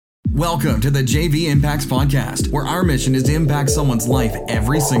Welcome to the JV Impacts Podcast, where our mission is to impact someone's life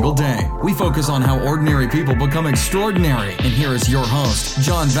every single day. We focus on how ordinary people become extraordinary. And here is your host,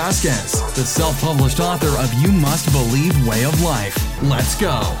 John Vasquez, the self-published author of You Must Believe Way of Life. Let's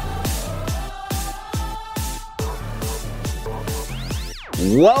go.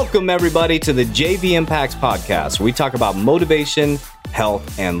 Welcome, everybody, to the JV Impacts Podcast, where we talk about motivation,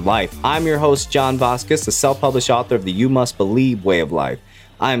 health, and life. I'm your host, John Vasquez, the self-published author of the You Must Believe Way of Life.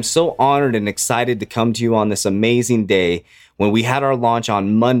 I am so honored and excited to come to you on this amazing day when we had our launch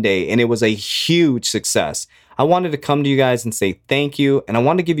on Monday, and it was a huge success. I wanted to come to you guys and say thank you, and I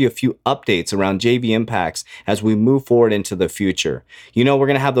want to give you a few updates around JV Impacts as we move forward into the future. You know, we're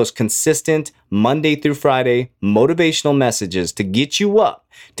going to have those consistent Monday through Friday motivational messages to get you up,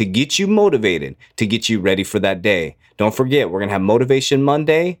 to get you motivated, to get you ready for that day. Don't forget, we're going to have Motivation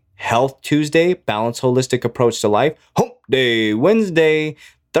Monday, Health Tuesday, Balanced Holistic Approach to Life, Hump Day Wednesday.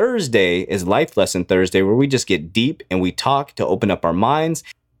 Thursday is Life Lesson Thursday, where we just get deep and we talk to open up our minds.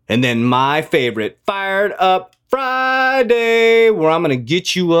 And then my favorite, Fired Up Friday, where I'm going to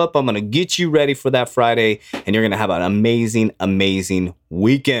get you up. I'm going to get you ready for that Friday, and you're going to have an amazing, amazing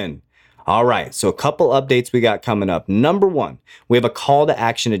weekend. All right, so a couple updates we got coming up. Number one, we have a call to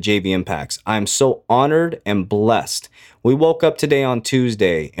action at JV Impacts. I'm so honored and blessed. We woke up today on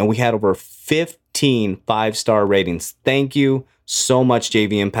Tuesday, and we had over 15 five-star ratings. Thank you so much,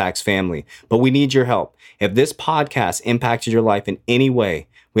 JV Impacts family. But we need your help. If this podcast impacted your life in any way,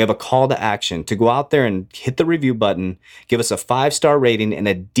 we have a call to action to go out there and hit the review button, give us a 5-star rating and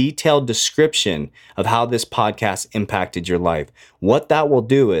a detailed description of how this podcast impacted your life. What that will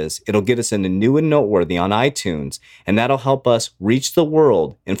do is it'll get us into New and Noteworthy on iTunes, and that'll help us reach the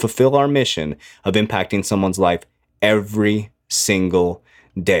world and fulfill our mission of impacting someone's life every single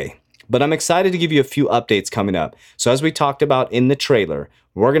day. But I'm excited to give you a few updates coming up. So as we talked about in the trailer,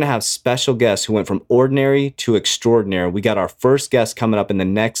 we're going to have special guests who went from ordinary to extraordinary. We got our first guest coming up in the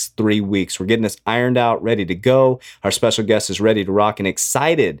next 3 weeks. We're getting this ironed out, ready to go. Our special guest is ready to rock and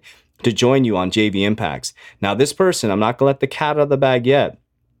excited to join you on JV Impacts. Now, this person, I'm not going to let the cat out of the bag yet,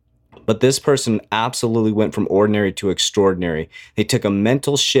 but this person absolutely went from ordinary to extraordinary. They took a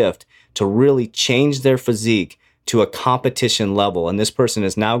mental shift to really change their physique to a competition level. And this person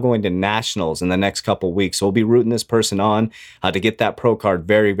is now going to nationals in the next couple weeks. So we'll be rooting this person on to get that pro card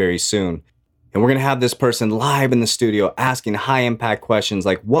very, very soon. And we're going to have this person live in the studio asking high impact questions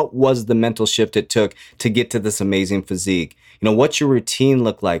like, what was the mental shift it took to get to this amazing physique? You know, what's your routine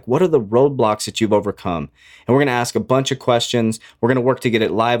look like? What are the roadblocks that you've overcome? And we're going to ask a bunch of questions. We're going to work to get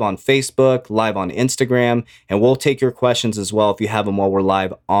it live on Facebook, live on Instagram, and we'll take your questions as well if you have them while we're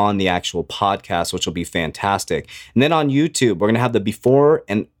live on the actual podcast, which will be fantastic. And then on YouTube, we're going to have the before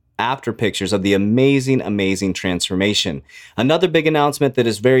and after pictures of the amazing, amazing transformation. Another big announcement that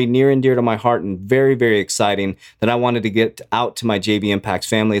is very near and dear to my heart and very, very exciting that I wanted to get out to my JV Impacts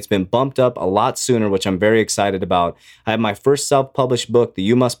family. It's been bumped up a lot sooner, which I'm very excited about. I have my first self-published book, The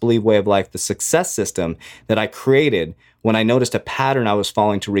You Must Believe Way of Life, the success system that I created when I noticed a pattern I was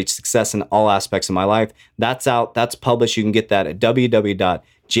following to reach success in all aspects of my life. That's out, that's published. You can get that at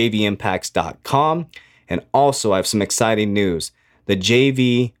www.jvimpacts.com. And also, I have some exciting news. The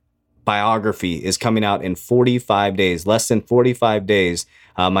JV biography is coming out in 45 days, less than 45 days.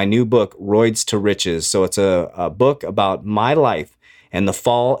 My new book, Roids to Riches. So it's a book about my life and the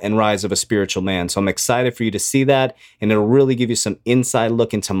fall and rise of a spiritual man. So I'm excited for you to see that, and it'll really give you some inside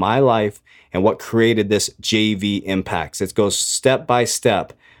look into my life and what created this JV Impacts. It goes step by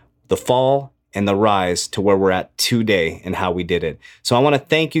step, the fall and the rise to where we're at today and how we did it. So I want to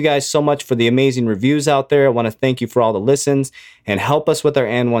thank you guys so much for the amazing reviews out there. I want to thank you for all the listens and help us with our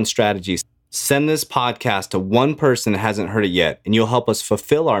and one strategies. Send this podcast to one person that hasn't heard it yet, and you'll help us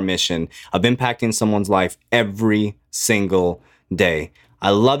fulfill our mission of impacting someone's life every single day.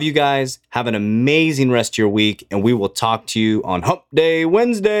 I love you guys. Have an amazing rest of your week, and we will talk to you on Hump Day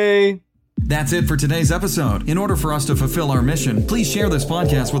Wednesday. That's it for today's episode. In order for us to fulfill our mission, please share this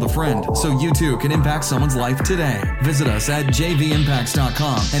podcast with a friend so you too can impact someone's life today. Visit us at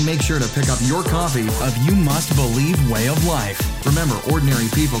jvimpacts.com and make sure to pick up your copy of You Must Believe Way of Life. Remember, ordinary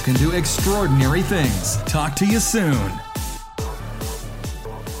people can do extraordinary things. Talk to you soon.